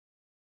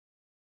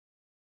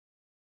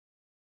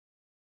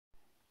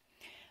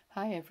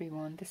Hi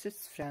everyone, this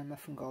is Velma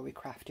from Galway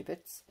Crafty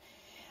Bits.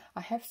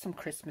 I have some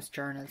Christmas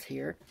journals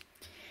here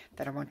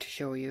that I want to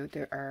show you.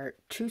 There are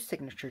 2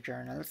 signature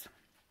journals,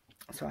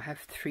 so I have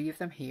 3 of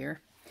them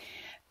here,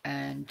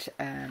 and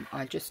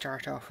I'll just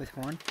start off with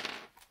one.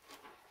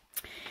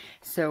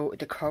 So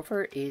the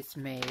cover is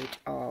made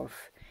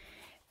of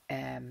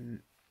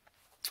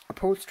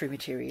upholstery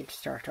material to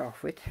start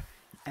off with,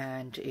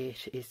 and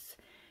it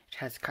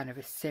has kind of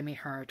a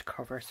semi-hard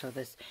cover, so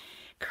there's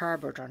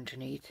cardboard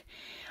underneath.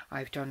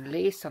 I've done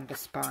lace on the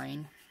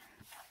spine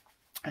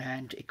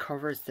and it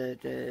covers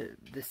the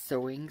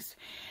sewings,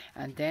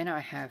 and then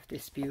I have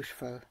this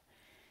beautiful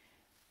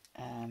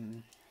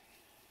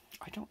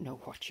I don't know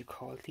what you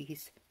call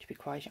these, to be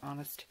quite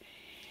honest,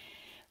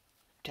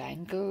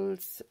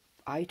 dangles,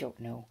 I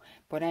don't know,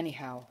 but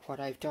anyhow what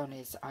I've done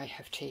is I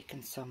have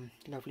taken some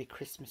lovely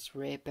Christmas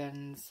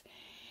ribbons,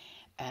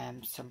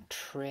 some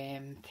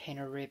trim,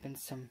 thinner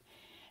ribbons, some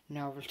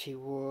novelty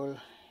wool,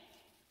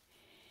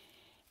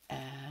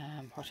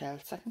 what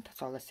else? I think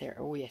that's all that's there.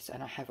 Oh yes,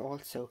 and I have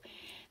also,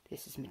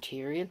 this is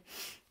material,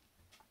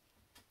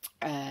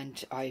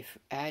 and I've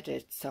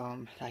added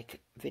some like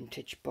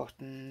vintage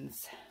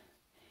buttons.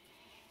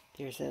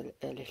 There's a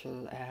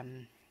little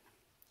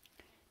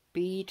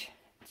bead,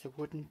 it's a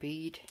wooden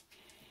bead,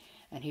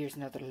 and here's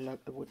another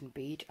wooden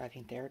bead. I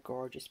think they're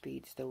gorgeous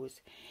beads,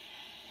 those,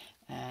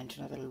 and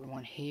another little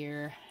one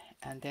here,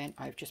 and then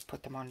I've just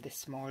put them on this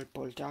small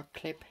bulldog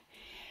clip,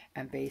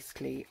 and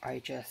basically I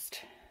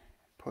just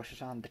put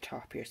it on the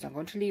top here. So I'm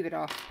going to leave it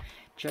off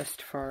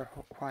just for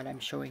while I'm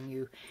showing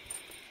you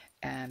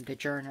the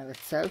journal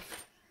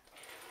itself.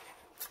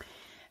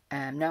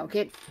 Now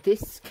again,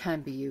 this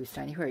can be used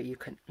anywhere. You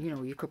can,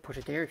 you could put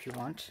it there if you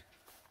want,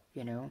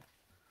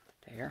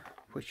 there,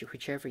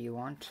 whichever you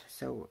want,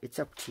 so it's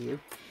up to you.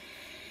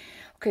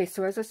 Okay,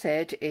 so as I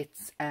said,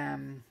 it's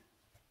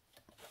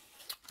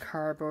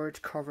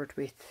cardboard covered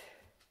with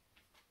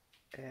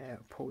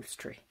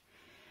upholstery,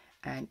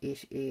 and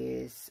it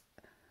is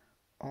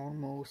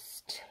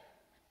almost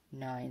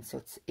 9, so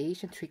it's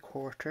 8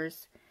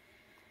 3/4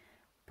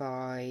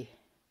 by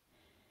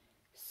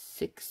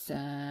 6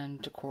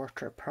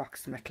 1/4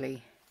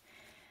 approximately,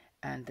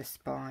 and the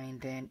spine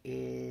then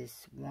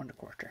is 1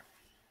 1/4.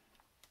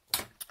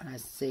 And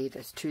as I say,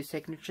 there's 2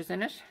 signatures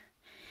in it,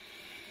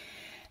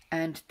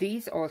 and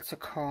these also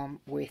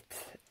come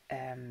with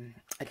a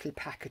little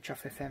package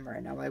of ephemera.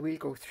 Now I will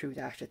go through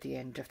that at the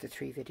end of the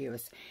 3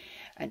 videos,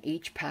 and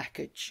each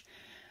package,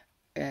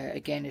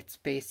 again, it's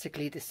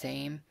basically the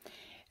same.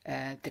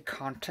 The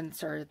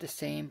contents are the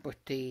same,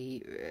 but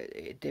they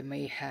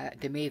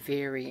may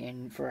vary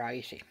in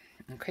variety.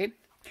 Okay,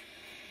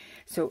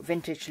 so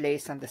vintage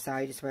lace on the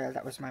side as well.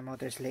 That was my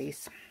mother's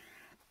lace.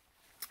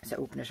 So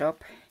open it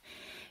up.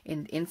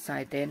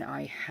 Inside then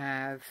I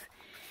have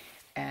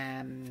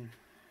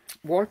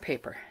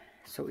wallpaper.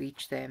 So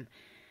each them,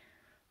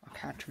 I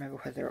can't remember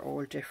whether they're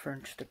all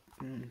different.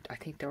 I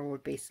think they're all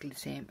basically the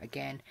same.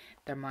 Again,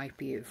 there might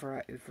be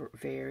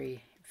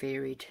varied.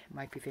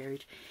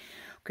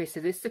 Okay, so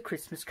this is a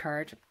Christmas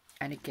card,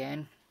 and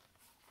again,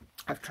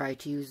 I've tried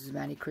to use as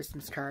many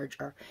Christmas cards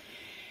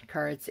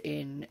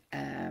in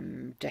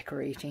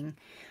decorating,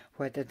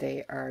 whether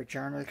they are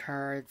journal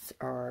cards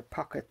or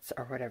pockets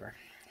or whatever.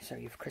 So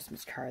you have a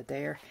Christmas card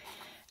there,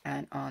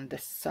 and on the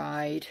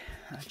side,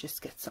 I'll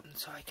just get something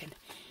so I can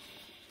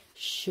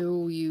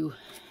show you.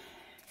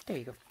 There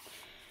you go.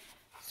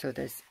 So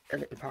there's a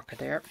little pocket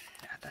there.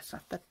 That's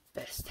not the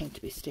best thing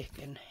to be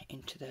sticking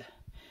into the...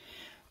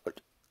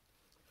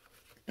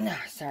 No,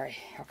 sorry.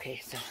 Okay,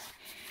 so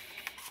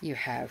you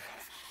have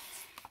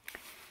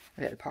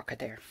a little pocket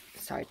there,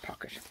 side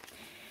pocket.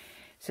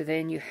 So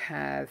then you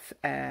have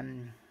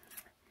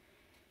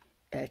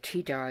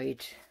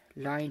tea-dyed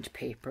lined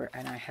paper,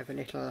 and I have a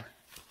little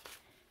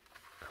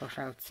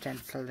cut-out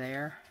stencil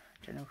there.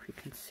 I don't know if you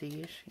can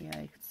see it.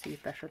 Yeah, you can see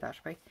it better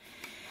that way.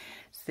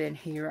 So then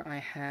here I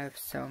have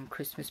some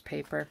Christmas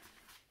paper,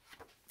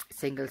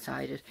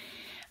 single-sided,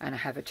 and I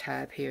have a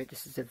tab here.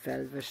 This is a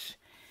velvet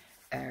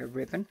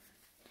ribbon.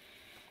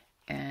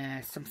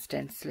 Some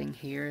stenciling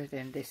here.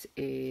 Then this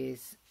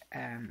is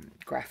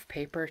graph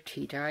paper,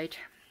 tea-dyed,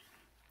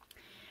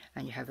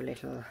 and you have a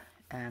little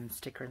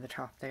sticker on the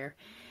top there.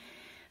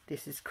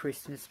 This is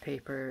Christmas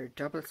paper,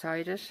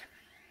 double-sided.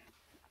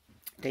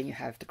 Then you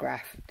have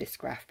this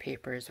graph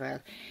paper as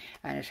well,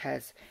 and it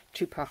has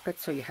 2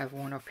 pockets, so you have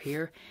one up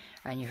here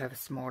and you have a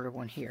smaller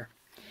one here.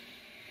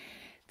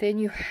 Then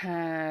you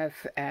have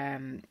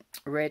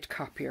red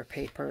copier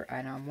paper,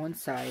 and on one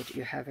side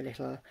you have a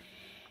little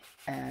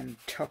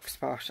tuck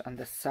spot on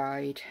the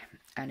side,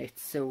 and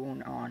it's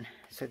sewn on.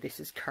 So this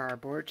is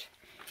cardboard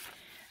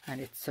and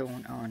it's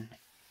sewn on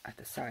at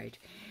the side.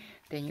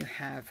 Then you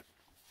have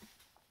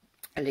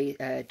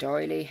a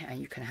doily, and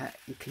you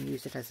can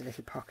use it as a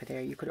little pocket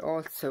there. You could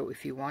also,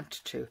 if you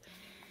want to,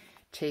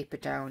 tape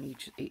it down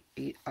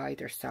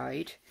either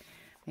side,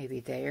 maybe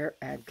there,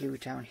 glue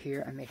it down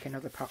here and make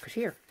another pocket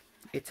here.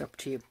 It's up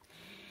to you.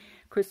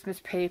 Christmas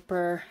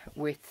paper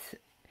with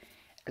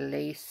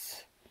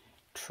lace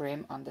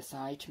trim on the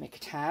side to make a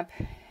tab.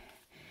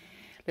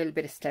 little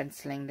bit of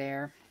stenciling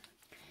there.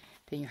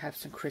 Then you have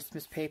some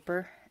Christmas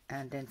paper,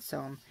 and then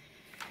some,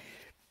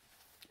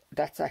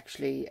 that's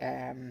actually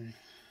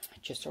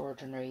just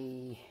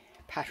ordinary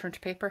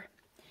patterned paper,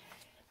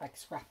 like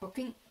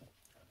scrapbooking.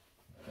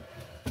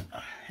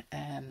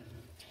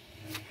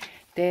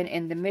 Then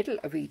in the middle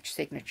of each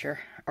signature,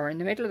 or in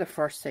the middle of the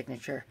first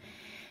signature,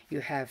 you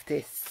have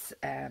this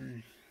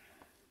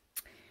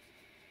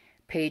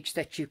page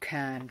that you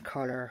can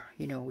colour,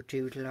 you know,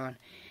 doodle on.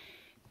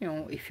 You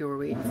know, if you're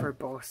waiting for a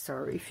bus,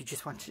 or if you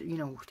just want to, you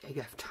know,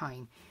 you have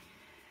time,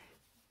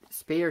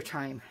 spare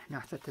time,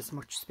 not that there's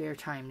much spare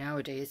time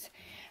nowadays,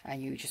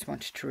 and you just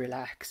want to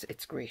relax,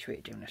 it's a great way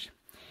of doing it.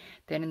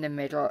 Then in the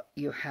middle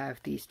you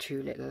have these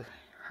two little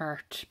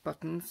heart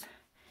buttons,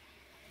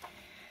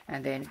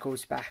 and then it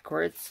goes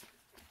backwards,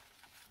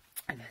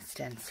 and a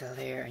stencil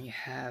there, and you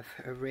have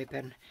a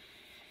ribbon,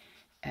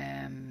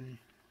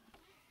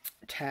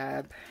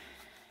 tab,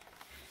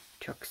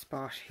 tuck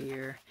spot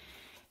here,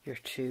 your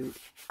two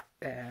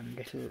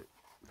little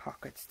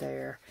pockets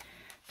there,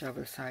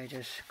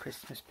 double-sided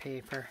Christmas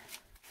paper,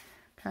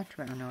 can't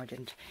remember, no I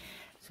didn't,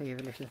 so you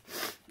have a little,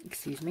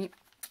 excuse me,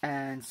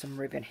 and some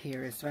ribbon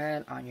here as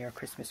well on your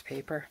Christmas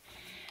paper.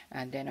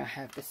 And then I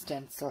have the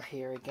stencil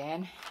here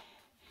again,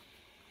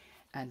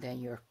 and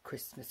then your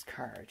Christmas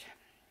card.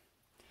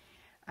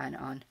 And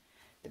on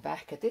the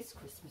back of this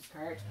Christmas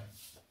card,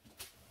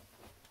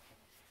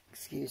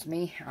 excuse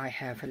me, I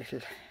have a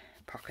little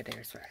pocket there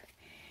as well.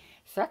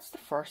 So that's the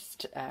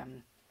first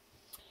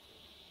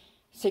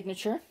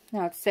signature.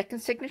 Now the second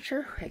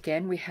signature,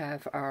 again we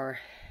have our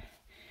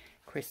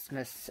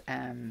Christmas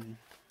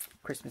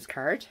Christmas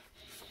card,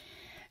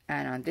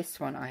 and on this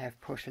one I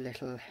have put a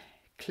little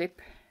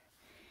clip,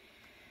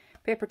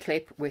 paper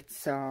clip with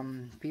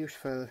some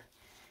beautiful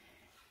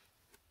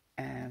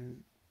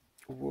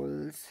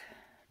wools,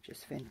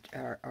 just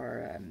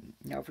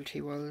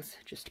novelty wools,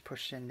 just to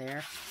push in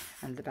there.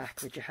 And the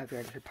back of it you have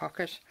your little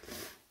pocket,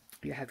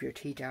 you have your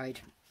tea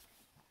dyed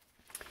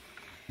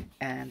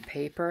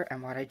paper.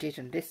 And what I did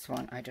on this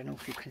one, I don't know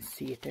if you can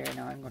see it there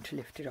now, I'm going to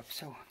lift it up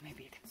so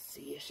maybe you can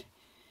see it.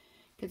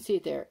 You can see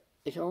it there.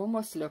 It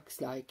almost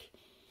looks like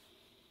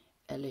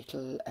a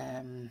little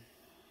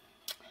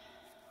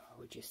what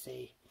would you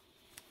say,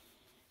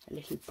 a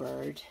little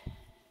bird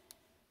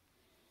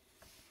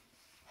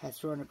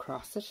has run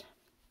across it.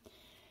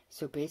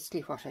 So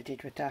basically what I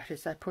did with that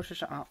is I put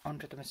it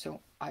under the,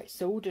 so I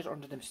sewed it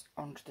under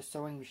the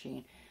sewing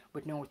machine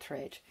with no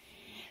thread,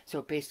 so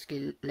it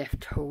basically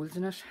left holes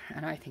in it,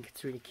 and I think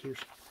it's really cute.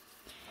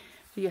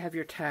 So you have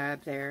your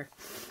tab there,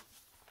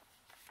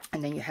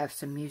 and then you have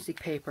some music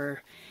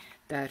paper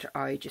that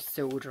I just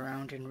sewed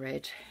around in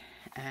red,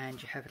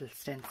 and you have a little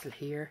stencil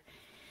here,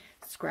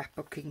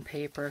 scrapbooking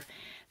paper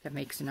that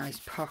makes a nice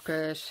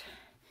pocket,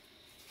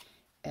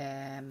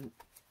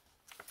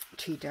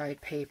 tea dyed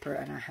paper,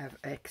 and I have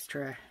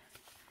extra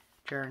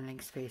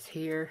journaling space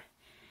here.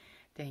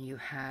 Then you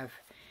have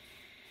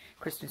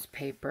Christmas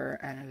paper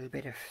and a little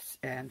bit of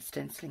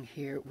stenciling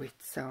here with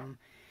some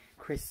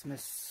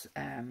Christmas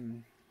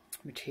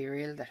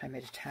material that I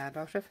made a tab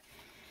out of.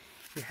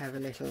 You have a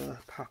little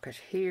pocket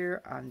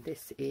here, and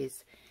this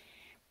is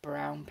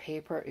brown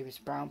paper. It was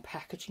brown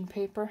packaging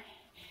paper,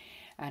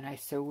 and I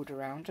sewed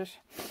around it,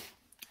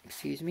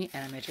 excuse me,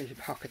 and I made a little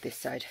pocket this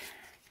side.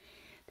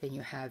 Then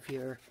you have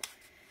your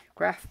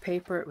graph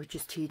paper, which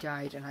is tea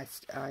dyed, and I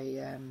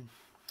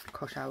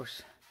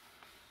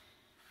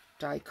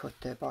die cut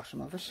the bottom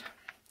of it.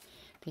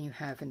 Then you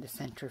have in the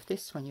center of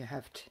this one, you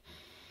have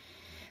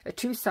a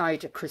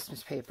two-sided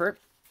Christmas paper,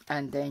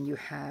 and then you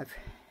have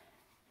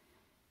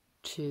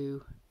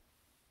two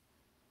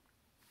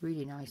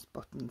really nice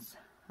buttons.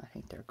 I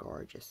think they're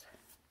gorgeous.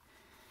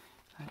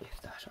 I'll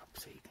lift that up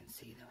so you can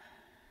see them.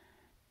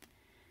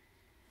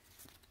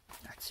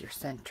 That's your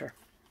center.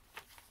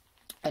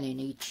 And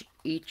in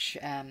each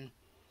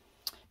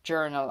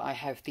journal I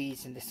have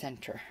these in the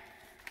center.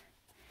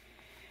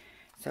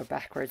 So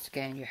backwards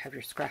again you have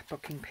your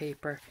scrapbooking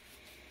paper,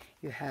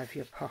 you have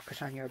your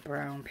pocket on your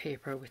brown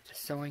paper with the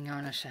sewing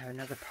on it. I have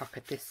another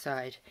pocket this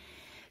side,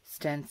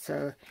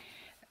 stencil,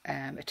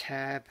 a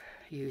tab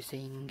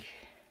using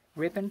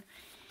ribbon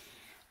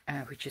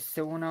which is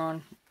sewn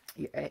on,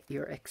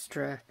 your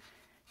extra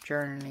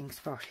journaling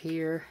spot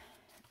here,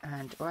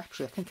 and oh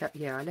actually I think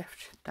I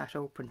left that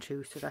open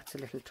too, so that's a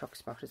little tuck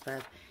spot as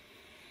well.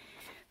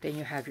 Then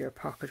you have your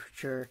pocket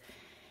with your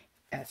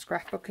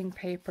scrapbooking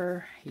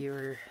paper,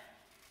 your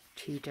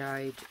tea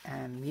dyed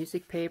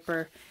music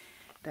paper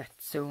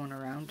that's sewn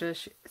around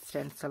it,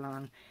 stencil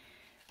on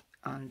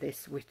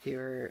this with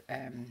your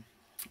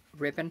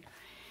ribbon,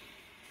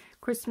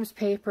 Christmas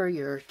paper,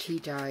 your tea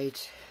dyed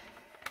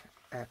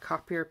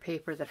copier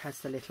paper that has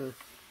the little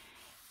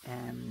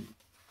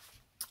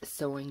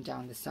sewing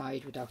down the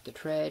side without the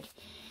thread,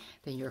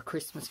 then your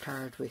Christmas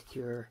card with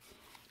your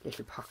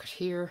little pocket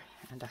here,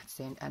 and that's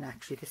in, and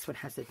actually this one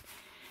has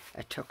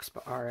a tuck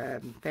spot or a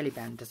belly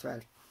band as well,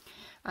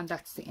 and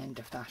that's the end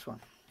of that one.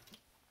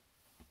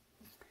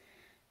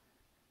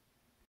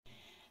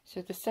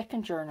 So the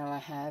second journal I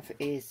have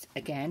is,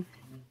 again,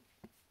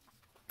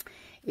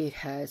 It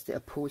has the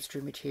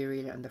upholstery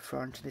material on the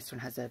front. This one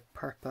has a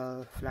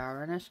purple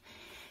flower on it.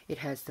 It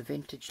has the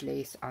vintage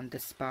lace on the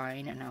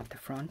spine and on the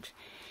front,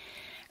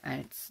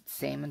 and it's the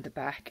same on the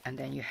back. And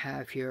then you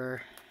have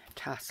your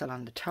tassel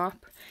on the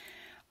top,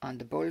 on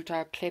the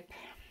bulldog clip,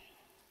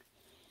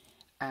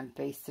 and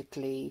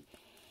basically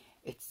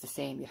it's the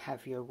same. You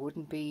have your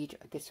wooden bead.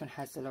 This one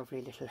has a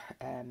lovely little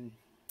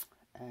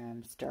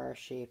star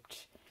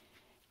shaped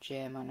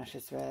gem on it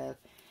as well.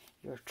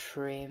 Your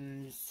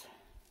trims,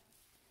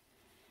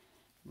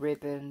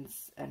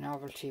 ribbons, a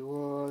novelty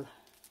wool.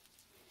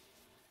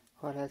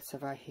 What else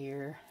have I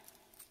here?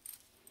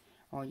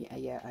 Oh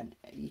yeah, and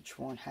each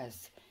one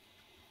has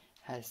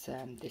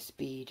this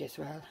bead as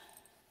well.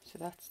 So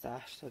that's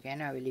that. So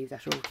again, I will leave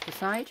that over to the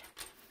side,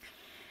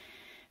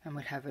 and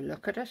we'll have a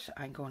look at it.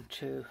 I'm going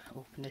to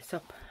open this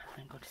up.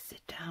 I'm going to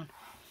sit down.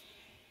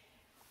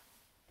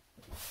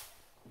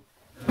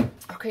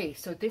 Okay,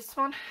 so this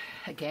one,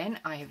 again,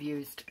 I have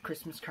used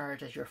Christmas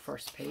card as your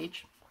first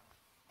page.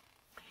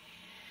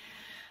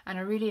 And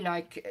I really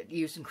like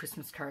using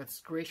Christmas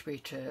cards. Great way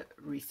to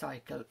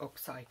recycle,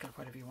 upcycle,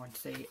 whatever you want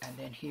to say. And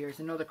then here's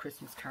another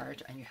Christmas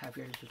card, and you have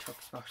your little tuck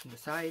spot on the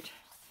side.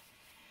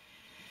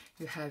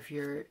 You have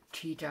your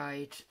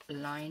tea-dyed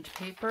lined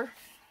paper.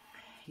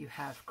 You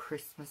have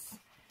Christmas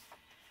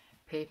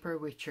paper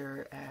with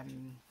your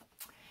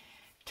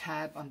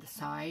tab on the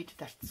side.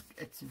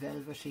 It's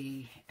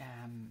velvety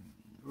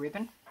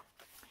ribbon.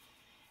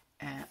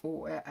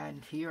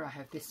 And here I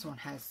have, this one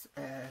has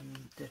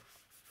the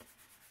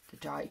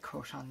die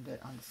cut on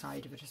the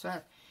side of it as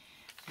well.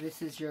 So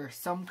this is your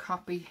sum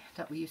copy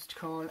that we used to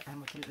call,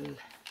 and with a little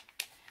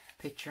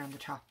picture on the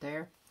top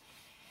there.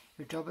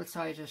 Your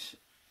double-sided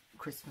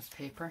Christmas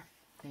paper,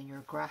 then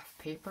your graph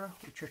paper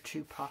with your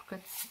two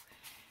pockets,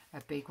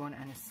 a big one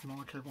and a small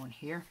little one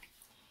here.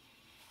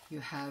 You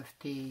have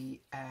the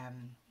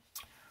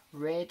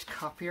red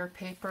copier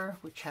paper,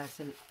 which has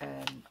a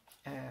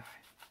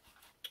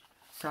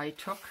side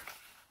tuck,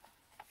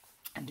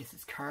 and this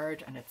is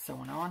card and it's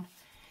sewn on.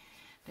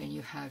 Then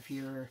you have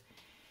your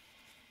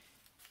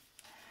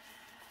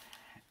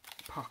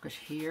pocket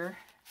here,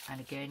 and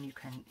again you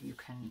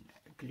can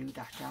glue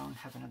that down.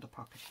 Have another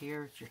pocket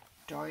here. It's your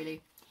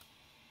doily.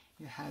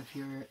 You have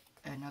your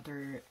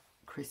another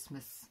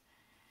Christmas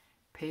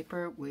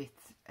paper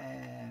with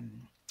a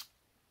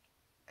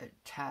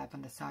tab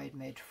on the side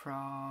made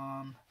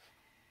from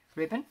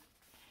ribbon.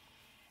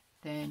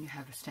 Then you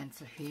have a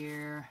stencil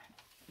here,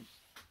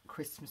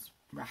 Christmas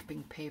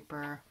wrapping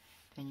paper,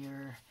 then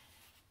your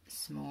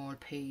small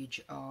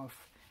page of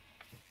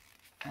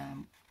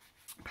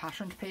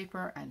patterned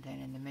paper, and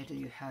then in the middle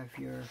you have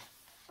your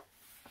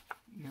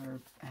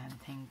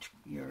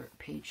your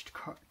page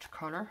to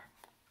colour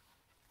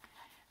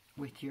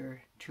with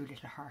your two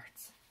little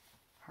heart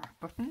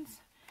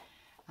buttons,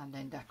 and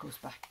then that goes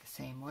back the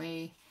same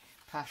way.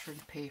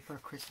 Patterned paper,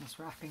 Christmas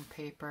wrapping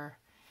paper,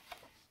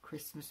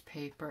 Christmas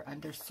paper,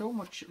 and there's so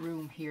much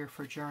room here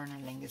for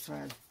journaling as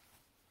well,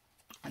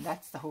 and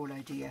that's the whole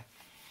idea.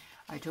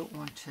 I didn't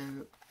want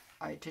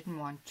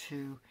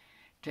to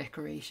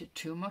decorate it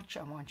too much.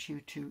 I want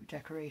you to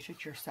decorate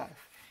it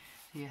yourself.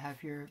 So you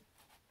have your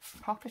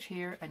pocket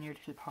here and your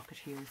little pocket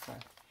here as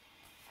well,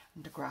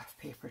 and the graph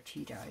paper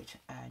tea dyed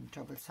and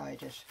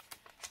double-sided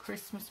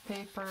Christmas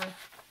paper,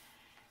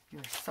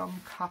 your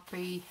sum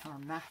copy or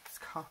maths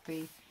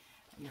copy,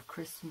 your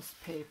Christmas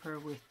paper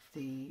with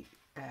the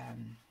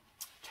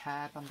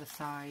tab on the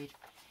side,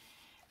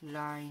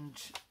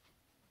 lined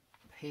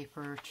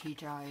paper tea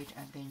dyed,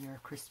 and then your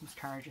Christmas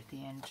card at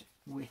the end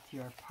with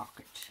your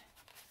pocket,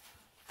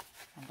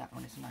 and that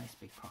one is a nice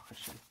big pocket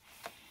too.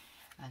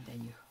 And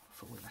then you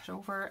fold that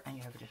over and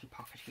you have a little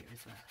pocket here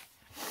as well.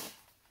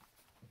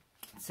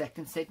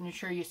 Second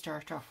signature, you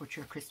start off with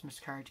your Christmas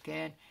card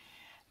again,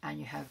 and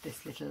you have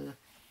this little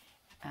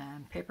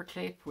paper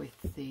clip with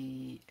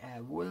the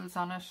wools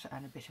on it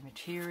and a bit of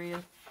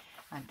material.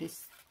 And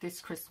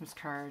this Christmas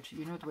card,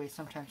 you know the way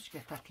sometimes you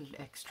get that little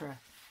extra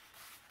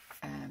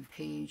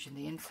page in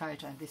the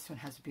inside, and this one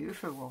has a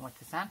beautiful one with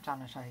the Santa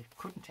on it. I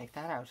couldn't take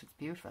that out, it's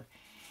beautiful.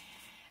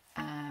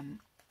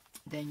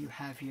 Then you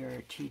have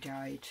your tea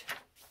dyed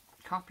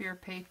copier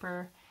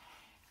paper,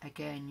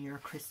 again your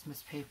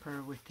Christmas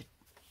paper with the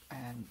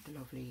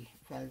lovely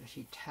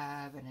velvety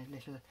tab and a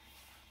little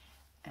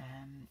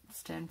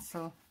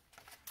stencil.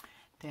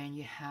 Then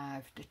you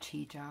have the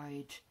tea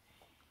dyed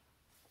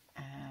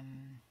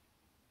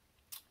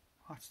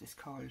what's this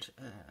called,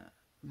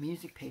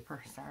 music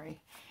paper,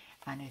 sorry,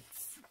 and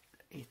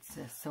it's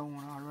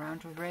sewn all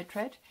around with red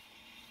thread.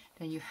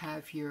 Then you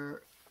have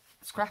your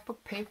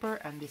scrapbook paper,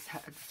 and this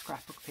the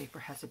scrapbook paper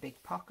has a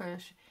big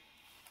pocket.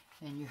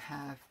 Then you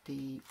have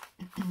the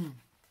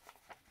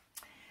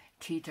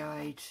tea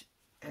dyed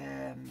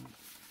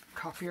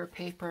copier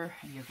paper,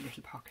 and you have a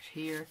little pocket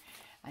here,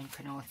 and you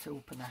can also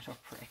open that up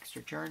for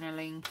extra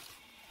journaling.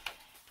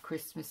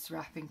 Christmas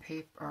wrapping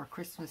paper or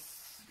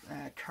Christmas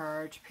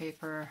card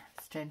paper,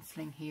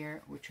 stenciling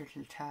here with your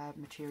little tab,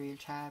 material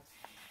tab.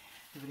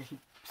 You have a little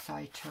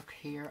side tuck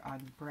here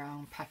on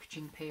brown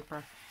packaging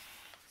paper,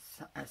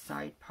 a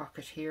side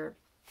pocket here,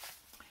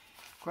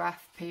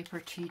 graph paper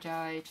tea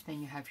dyed.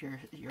 Then you have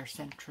your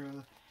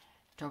central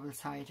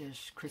double-sided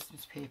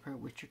Christmas paper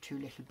with your 2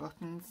 little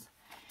buttons.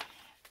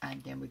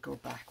 And then we go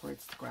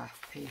backwards, the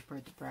graph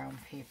paper, the brown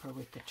paper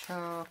with the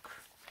tuck.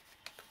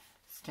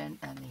 And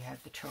you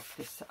have the tuck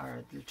this,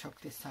 or the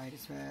tuck this side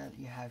as well.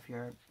 You have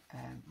your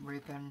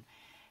ribbon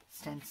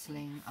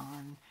stenciling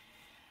on.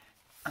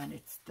 And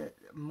it's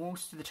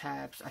most of the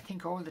tabs, I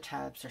think all the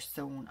tabs are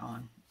sewn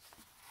on.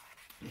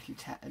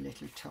 A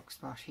little tuck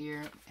spot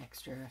here,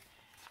 extra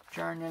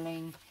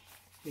journaling,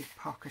 big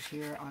pocket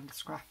here on the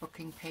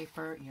scrapbooking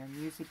paper, your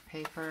music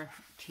paper,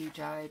 tea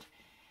dyed,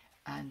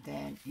 and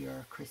then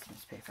your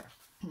Christmas paper.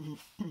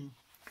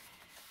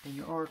 Then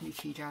your ordinary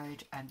tea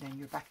dyed, and then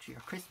you're back to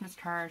your Christmas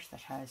card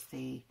that has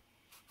the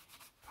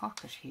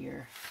pocket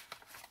here.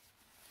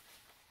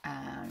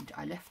 And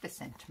I left the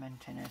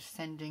sentiment in it,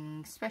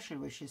 sending special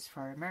wishes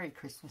for a Merry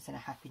Christmas and a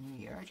Happy New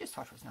Year. I just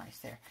thought it was nice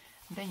there.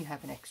 And then you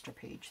have an extra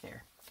page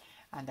there.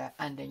 And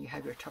then you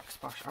have your tuck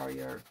spot or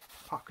your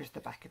pocket at the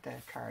back of the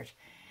card.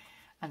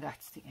 And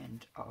that's the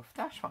end of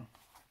that one.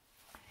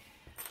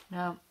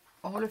 Now,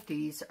 all of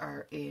these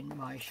are in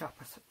my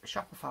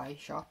Shopify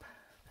shop.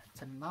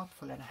 It's a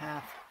mouthful and a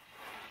half.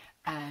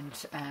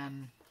 And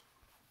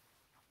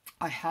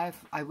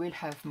I will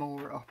have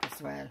more up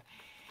as well.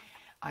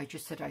 I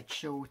just said I'd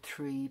show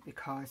 3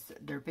 because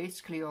they're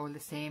basically all the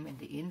same in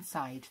the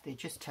inside. They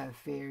just have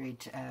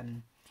varied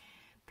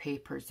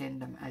papers in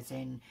them, as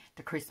in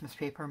the Christmas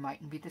paper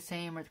mightn't be the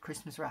same, or the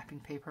Christmas wrapping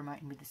paper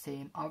mightn't be the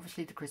same.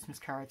 Obviously the Christmas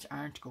cards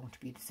aren't going to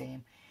be the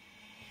same,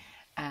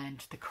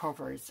 and the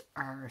covers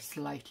are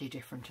slightly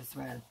different as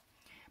well,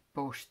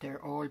 but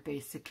they're all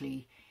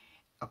basically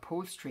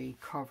upholstery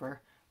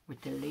cover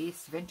with the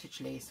lace, vintage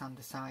lace on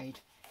the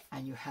side,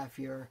 and you have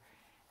your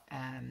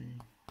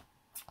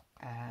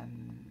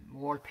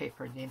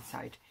wallpaper on the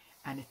inside,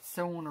 and it's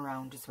sewn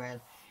around as well,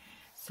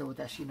 so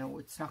that you know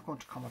it's not going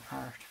to come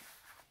apart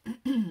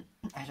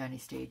at any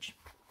stage.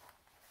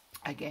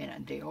 Again,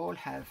 and they all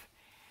have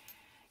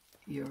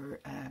your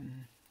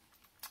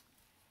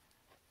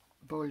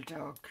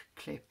bulldog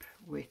clip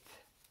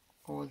with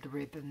all the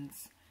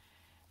ribbons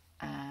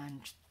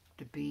and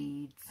the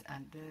beads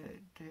and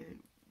the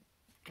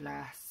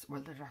glass.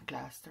 Well, they're not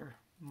glass, they're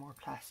more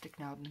plastic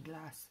now than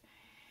glass.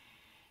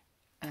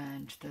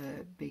 And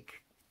the big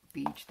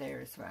bead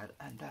there as well,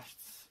 and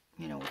that's,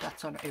 you know,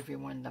 that's on every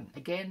one of them.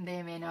 Again,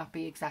 they may not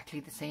be exactly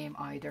the same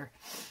either,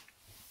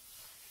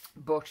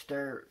 but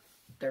they're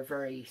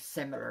very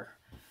similar.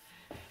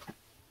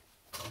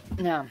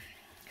 Now,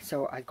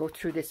 so I go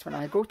through this one.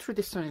 I'll go through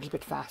this one a little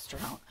bit faster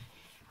now,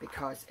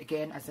 because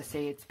again, as I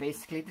say, it's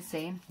basically the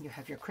same. You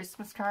have your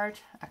Christmas card.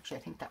 Actually,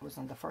 I think that was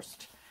on the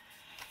first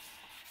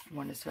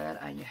one as well,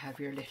 and you have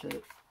your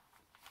little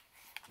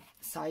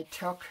side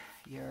tuck,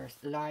 your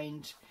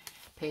lined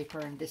paper,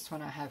 and this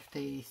one I have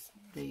the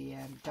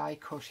die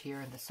cut here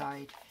on the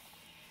side.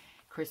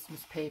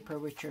 Christmas paper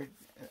with your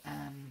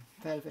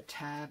velvet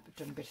tab,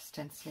 done a bit of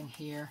stenciling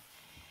here.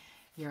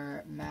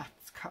 Your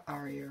maths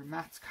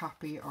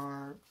copy,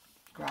 or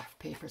graph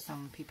paper,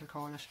 some people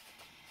call it.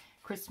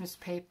 Christmas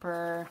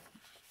paper,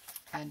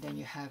 and then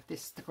you have the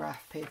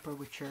graph paper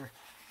with your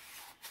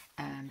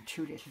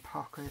 2 little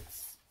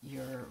pockets.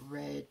 Your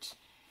red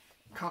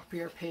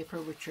copier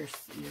paper with your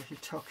little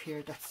tuck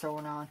here that's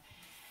sewn on.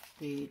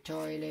 The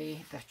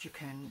doily that you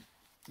can,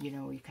 you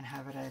know, you can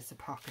have it as a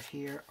pocket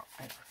here,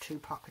 or 2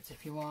 pockets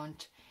if you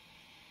want.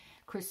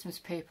 Christmas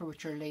paper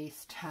with your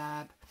lace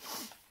tab,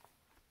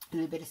 a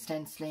little bit of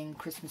stenciling,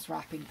 Christmas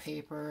wrapping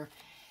paper,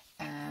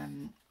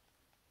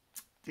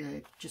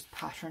 the just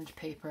patterned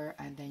paper,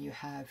 and then you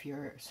have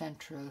your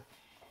central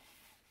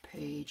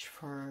page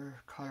for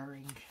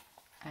colouring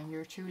and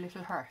your 2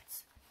 little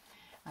hearts.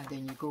 And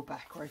then you go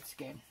backwards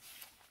again,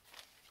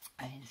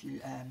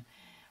 and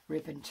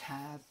ribbon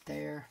tab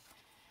there,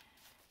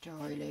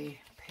 doily,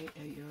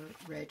 your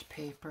red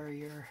paper,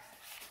 your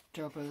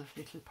double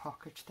little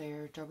pocket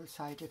there,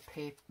 double-sided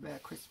paper,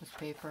 Christmas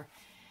paper,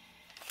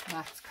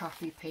 maths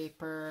copy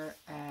paper,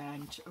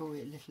 and a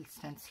little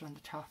stencil on the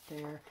top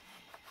there,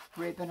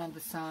 ribbon on the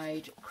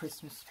side,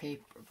 Christmas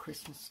paper,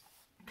 Christmas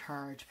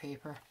card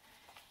paper,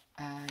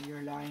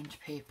 your lined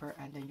paper,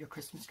 and then your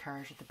Christmas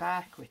card at the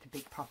back with a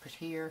big pocket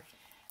here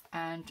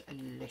and a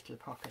little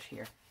pocket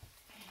here.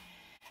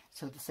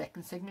 So the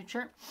second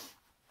signature,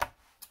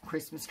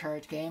 Christmas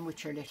card again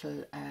with your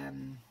little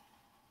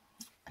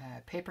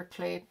paper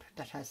clip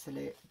that has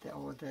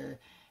all the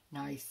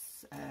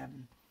nice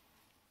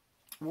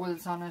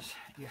wools on it.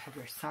 You have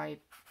your side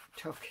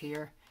tuck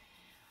here.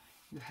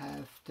 You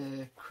have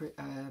the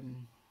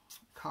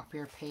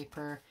copier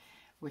paper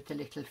with the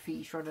little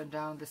feet running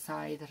down the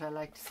side that I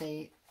like to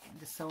say,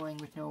 the sewing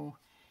with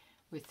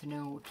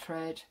no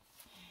thread.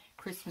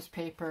 Christmas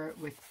paper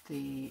with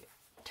the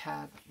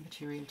tab,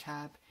 material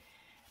tab,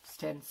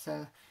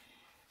 stencil,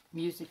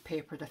 music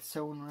paper that's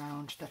sewn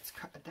around,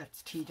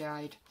 that's tea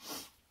dyed,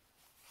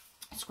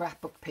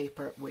 scrapbook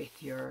paper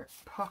with your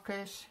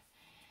pocket,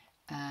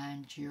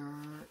 and your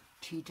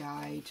tea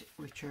dyed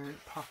with your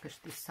pocket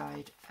this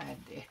side, and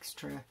the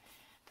extra,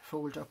 the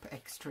fold up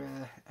extra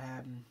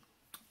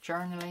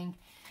journaling,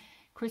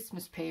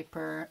 Christmas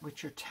paper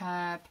with your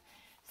tab,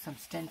 some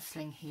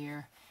stenciling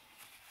here,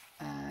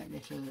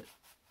 little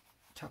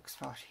tuck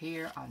spot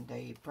here on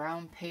the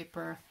brown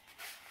paper,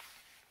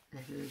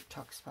 little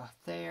tuck spot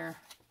there.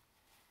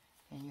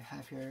 Then you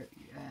have your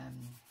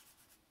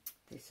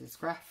this is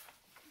graph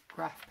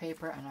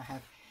paper, and I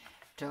have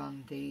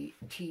done the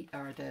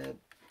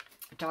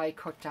die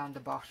cut down the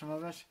bottom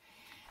of it,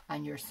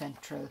 and your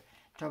central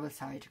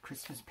double-sided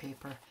Christmas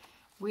paper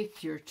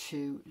with your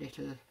two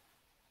little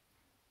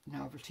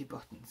novelty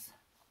buttons.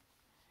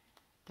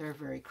 They're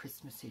very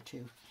Christmassy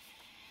too.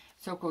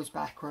 So it goes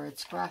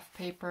backwards. Graph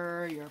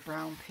paper, your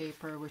brown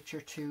paper with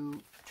your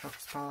two tuck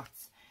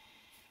spots,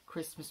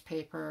 Christmas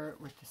paper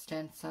with the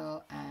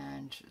stencil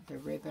and the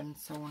ribbon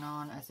sewn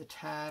on as a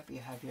tab. You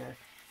have your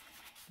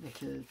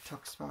little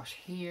tuck spot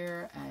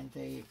here and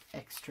the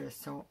extra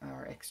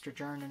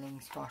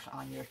journaling spot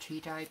on your tea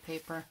dye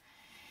paper.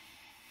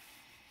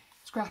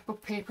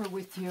 Scrapbook paper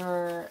with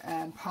your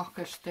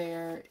pocket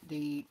there,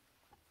 the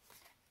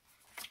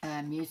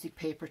music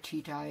paper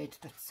tea dyed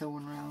that's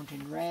sewn around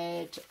in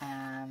red.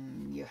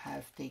 You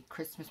have the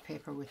Christmas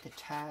paper with the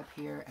tab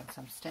here and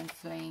some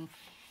stenciling,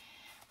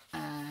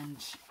 and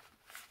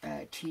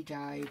tea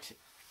dyed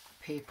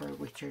paper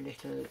with your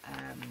little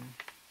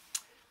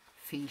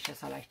feet,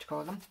 as I like to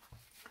call them.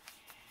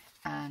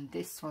 And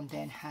this one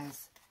then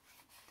has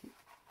the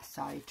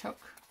side tuck,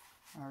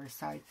 or a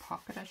side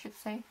pocket I should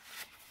say,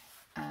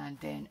 and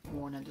then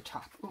one on the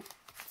top. Oh,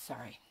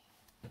 sorry.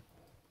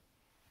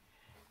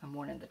 And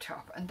one in the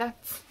top, and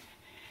that's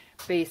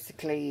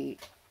basically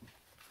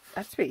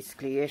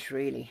it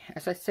really.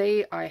 As I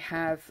say, I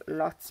have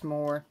lots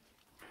more,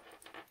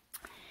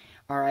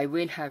 or I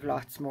will have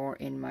lots more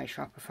in my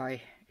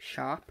Shopify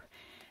shop,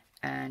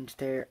 and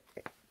they're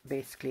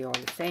basically all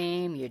the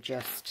same. You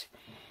just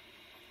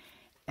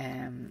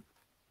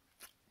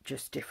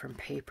different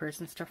papers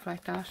and stuff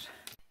like that.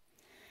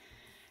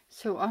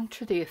 So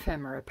onto the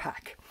ephemera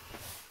pack.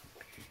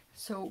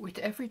 So with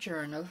every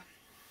journal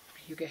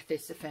you get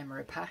this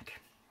ephemera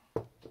pack,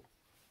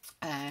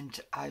 and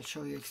I'll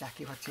show you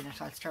exactly what's in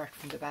it. I'll start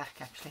from the back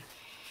actually.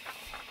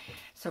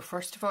 So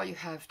first of all, you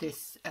have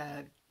this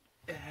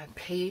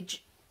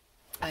page,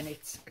 and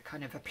it's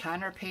kind of a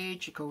planner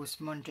page. It goes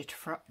Monday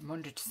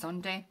to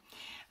Sunday,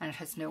 and it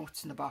has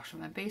notes in the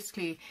bottom, and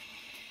basically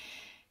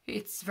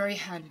it's very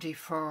handy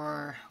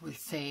for, we'll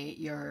say,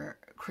 your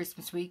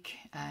Christmas week,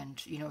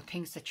 and you know,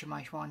 things that you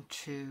might want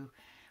to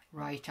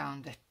write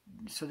down that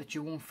so that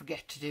you won't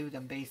forget to do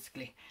them.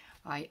 Basically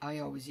I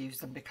always use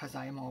them because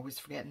I am always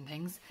forgetting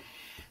things.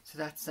 So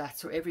that's that.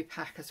 So every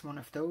pack has one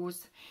of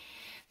those.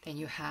 Then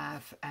you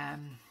have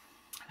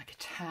like a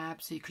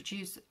tab, so you could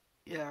use,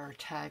 or a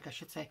tag I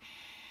should say,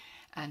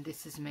 and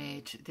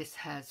this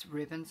has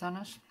ribbons on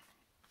it,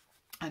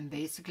 and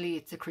basically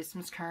it's a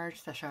Christmas card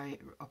that I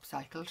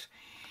upcycled,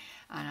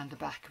 and on the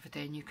back of it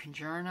then you can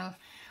journal,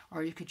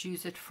 or you could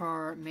use it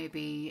for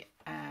maybe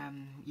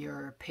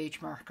your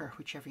page marker,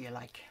 whichever you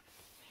like.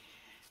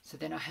 So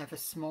then I have a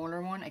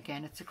smaller one,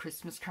 again it's a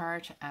Christmas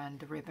card and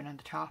the ribbon on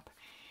the top,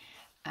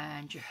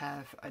 and you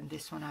have, and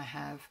this one I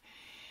have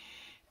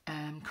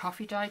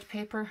coffee dyed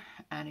paper,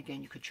 and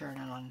again you could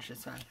journal on it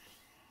as well.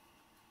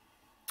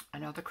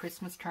 Another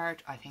Christmas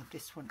card, I think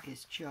this one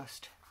is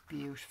just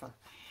beautiful.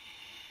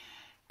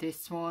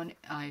 This one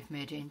I've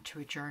made into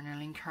a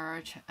journaling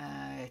card.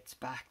 It's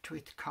backed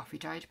with coffee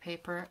dyed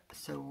paper,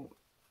 so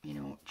you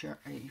know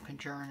you can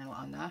journal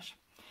on that.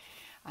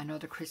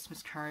 Another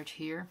Christmas card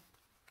here.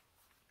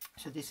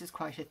 So this is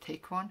quite a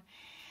thick one.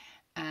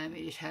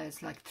 It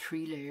has like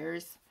 3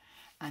 layers,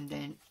 and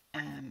then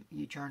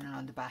you journal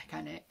on the back,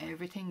 and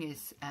everything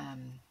is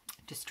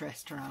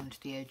distressed around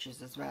the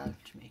edges as well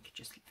to make it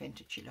just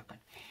vintagey looking.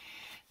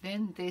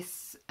 Then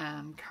this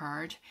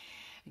card,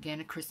 again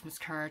a Christmas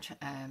card,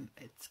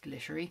 it's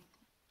glittery,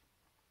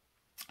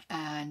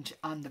 and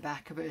on the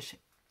back of it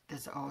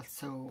there's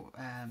also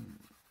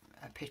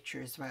a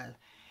picture as well.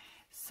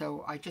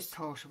 So I just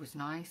thought it was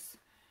nice.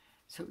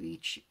 So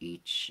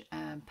each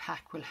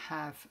pack will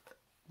have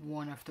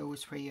one of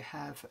those where you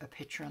have a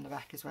picture on the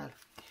back as well.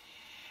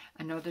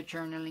 Another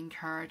journaling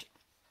card,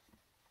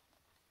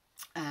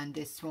 and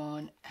this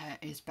one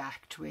is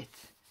backed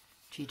with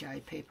tea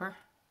dyed paper.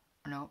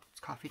 No, it's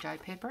coffee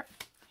dyed paper.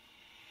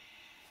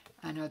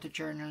 Another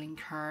journaling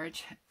card,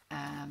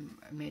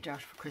 made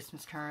out of a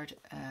Christmas card,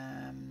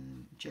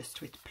 just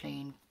with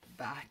plain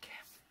back.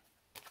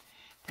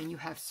 Then you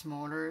have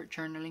smaller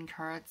journaling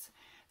cards,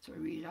 so I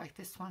really like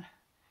this one.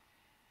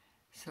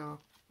 So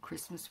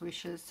Christmas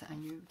wishes,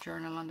 and you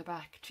journal on the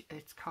back.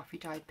 It's coffee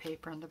dyed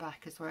paper on the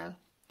back as well.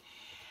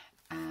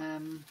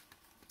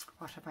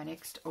 What have I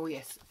next? Oh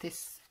yes,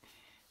 this.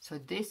 So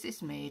this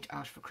is made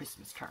out of a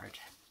Christmas card,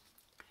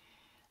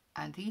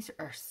 and these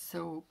are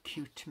so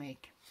cute to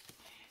make.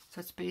 So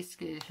it's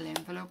basically a little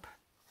envelope,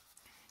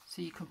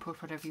 so you can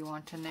put whatever you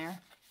want in there,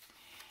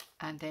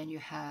 and then you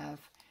have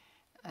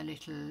a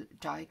little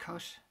die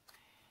cut,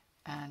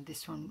 and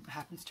this one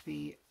happens to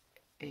be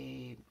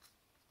a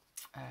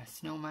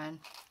snowman,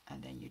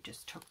 and then you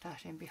just tuck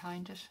that in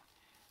behind it,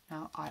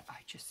 Now I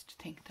just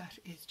think that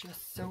is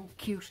just so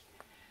cute.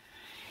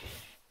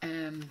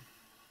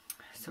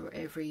 So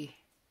every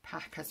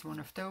pack has one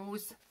of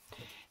those.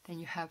 Then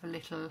you have a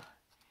little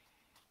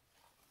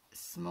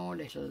small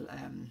little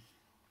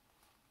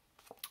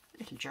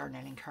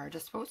journaling card, I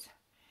suppose.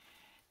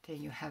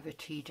 Then you have a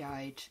tea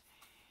dyed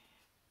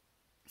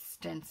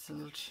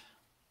stenciled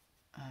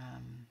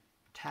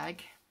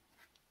tag,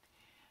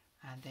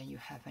 and then you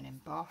have an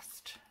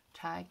embossed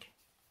tag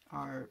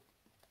or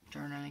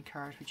journaling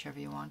card, whichever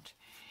you want.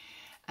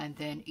 And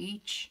then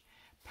each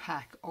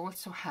pack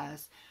also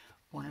has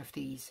one of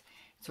these.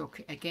 So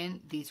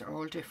again, these are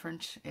all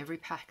different. Every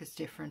pack is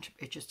different.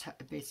 It just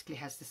basically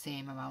has the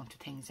same amount of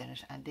things in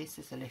it. And this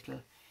is a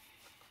little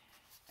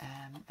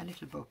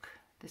book.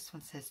 This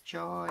one says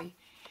Joy,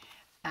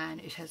 and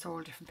it has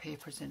all different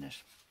papers in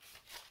it.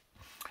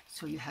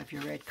 So you have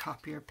your red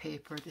copier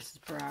paper. This is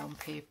brown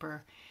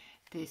paper.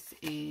 This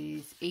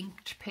is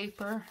inked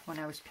paper. When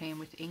I was playing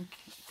with ink,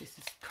 this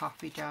is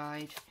coffee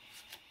dyed.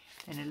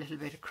 Then a little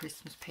bit of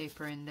Christmas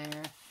paper in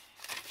there.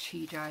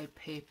 Tea dyed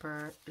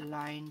paper,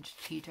 lined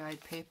tea dyed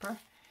paper,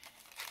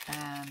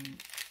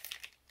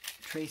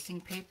 tracing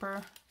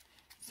paper,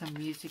 some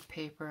music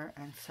paper,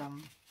 and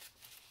some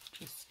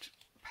just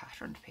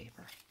patterned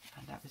paper,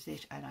 and that was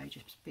it. And I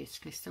just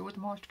basically sewed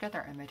them all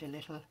together and made a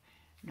little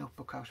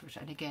notebook out of it.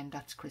 And again,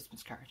 that's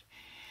Christmas card.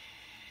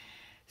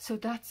 So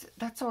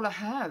that's all I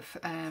have.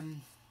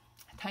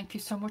 Thank you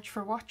so much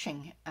for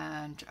watching,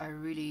 and I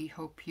really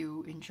hope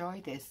you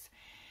enjoy this.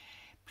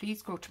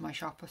 Please go to my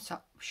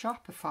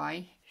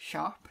Shopify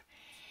shop.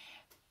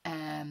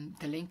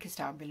 The link is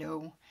down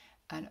below,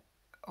 and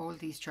all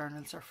these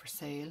journals are for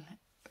sale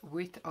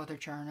with other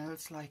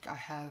journals. Like I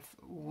have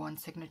one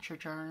signature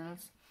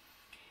journals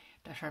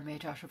that are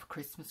made out of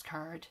Christmas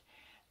card,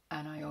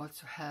 and I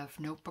also have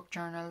notebook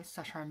journals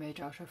that are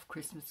made out of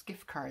Christmas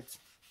gift cards.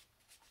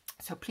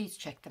 So please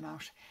check them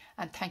out,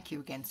 and thank you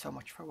again so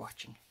much for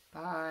watching.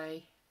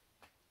 Bye.